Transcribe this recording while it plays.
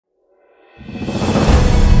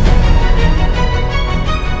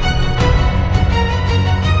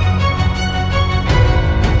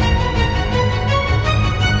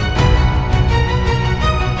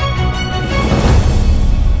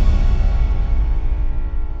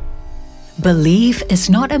Belief is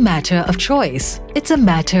not a matter of choice, it's a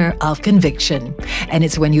matter of conviction. And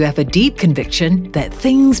it's when you have a deep conviction that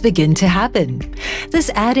things begin to happen. This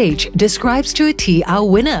adage describes to a T our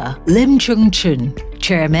winner, Lim Chung Chun,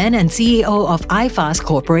 Chairman and CEO of iFAST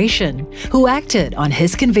Corporation, who acted on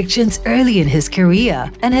his convictions early in his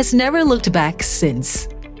career and has never looked back since.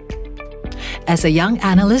 As a young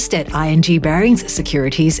analyst at ING Barings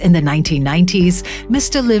Securities in the 1990s,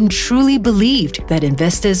 Mr. Lim truly believed that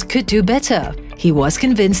investors could do better. He was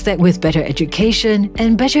convinced that with better education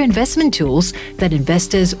and better investment tools, that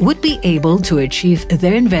investors would be able to achieve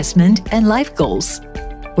their investment and life goals.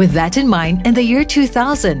 With that in mind, in the year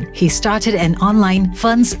 2000, he started an online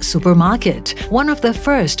funds supermarket, one of the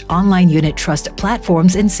first online unit trust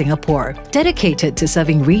platforms in Singapore, dedicated to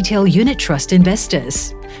serving retail unit trust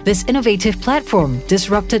investors. This innovative platform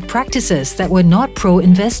disrupted practices that were not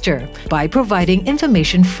pro-investor by providing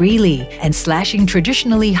information freely and slashing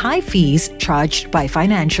traditionally high fees charged by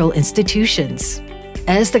financial institutions.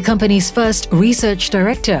 As the company's first research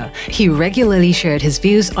director, he regularly shared his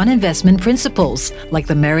views on investment principles, like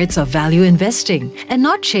the merits of value investing and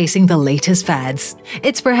not chasing the latest fads.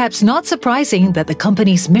 It's perhaps not surprising that the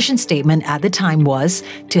company's mission statement at the time was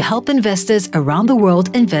to help investors around the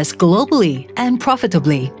world invest globally and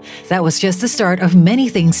profitably. That was just the start of many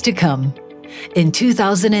things to come. In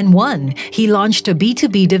 2001, he launched a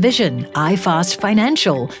B2B division, iFAST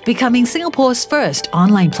Financial, becoming Singapore's first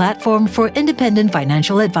online platform for independent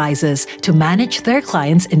financial advisors to manage their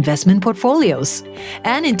clients' investment portfolios.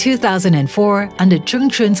 And in 2004, under Chung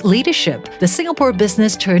Chun's leadership, the Singapore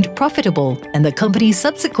business turned profitable and the company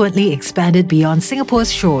subsequently expanded beyond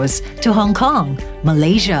Singapore's shores to Hong Kong,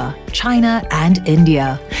 Malaysia, China, and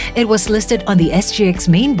India. It was listed on the SGX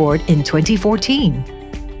main board in 2014.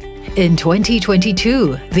 In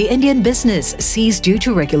 2022, the Indian business ceased due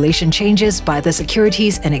to regulation changes by the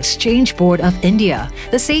Securities and Exchange Board of India,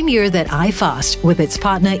 the same year that iFAST, with its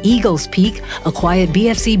partner Eagles Peak, acquired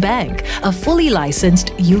BFC Bank, a fully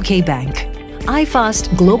licensed UK bank.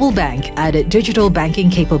 iFAST Global Bank added digital banking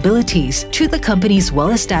capabilities to the company's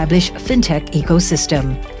well-established fintech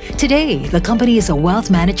ecosystem. Today, the company is a wealth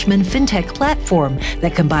management fintech platform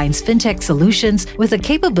that combines fintech solutions with the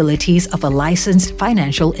capabilities of a licensed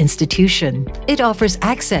financial institution. It offers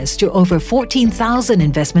access to over 14,000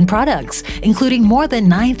 investment products, including more than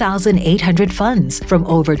 9,800 funds from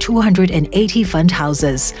over 280 fund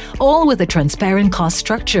houses, all with a transparent cost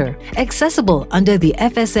structure, accessible under the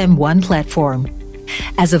FSM1 platform.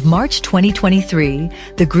 As of March 2023,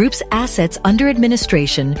 the group's assets under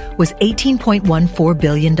administration was $18.14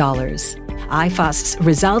 billion. iFAST's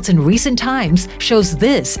results in recent times shows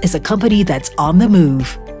this is a company that's on the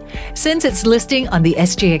move. Since its listing on the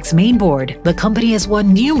SGX main board, the company has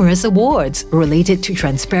won numerous awards related to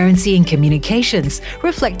transparency in communications,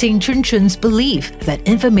 reflecting Chung Chun's belief that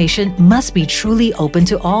information must be truly open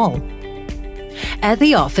to all. At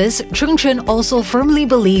the office, Chung Chun also firmly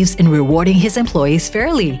believes in rewarding his employees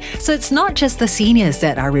fairly, so it's not just the seniors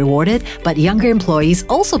that are rewarded, but younger employees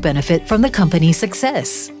also benefit from the company's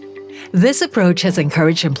success. This approach has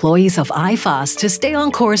encouraged employees of iFAST to stay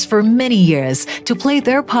on course for many years, to play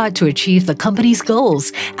their part to achieve the company's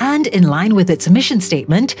goals, and in line with its mission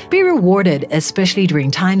statement, be rewarded, especially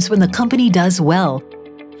during times when the company does well.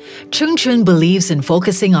 Chung Chun believes in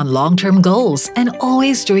focusing on long-term goals and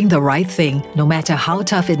always doing the right thing, no matter how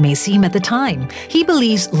tough it may seem at the time. He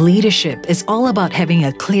believes leadership is all about having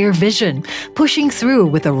a clear vision, pushing through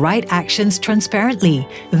with the right actions transparently.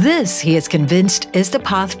 This, he is convinced, is the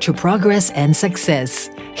path to progress and success.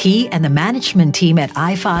 He and the management team at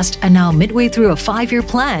iFAST are now midway through a 5-year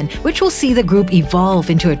plan, which will see the group evolve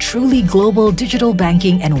into a truly global digital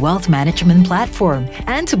banking and wealth management platform,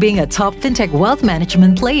 and to being a top fintech wealth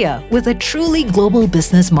management player with a truly global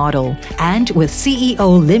business model. And with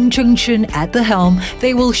CEO Lim Chung Chun at the helm,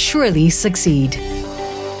 they will surely succeed.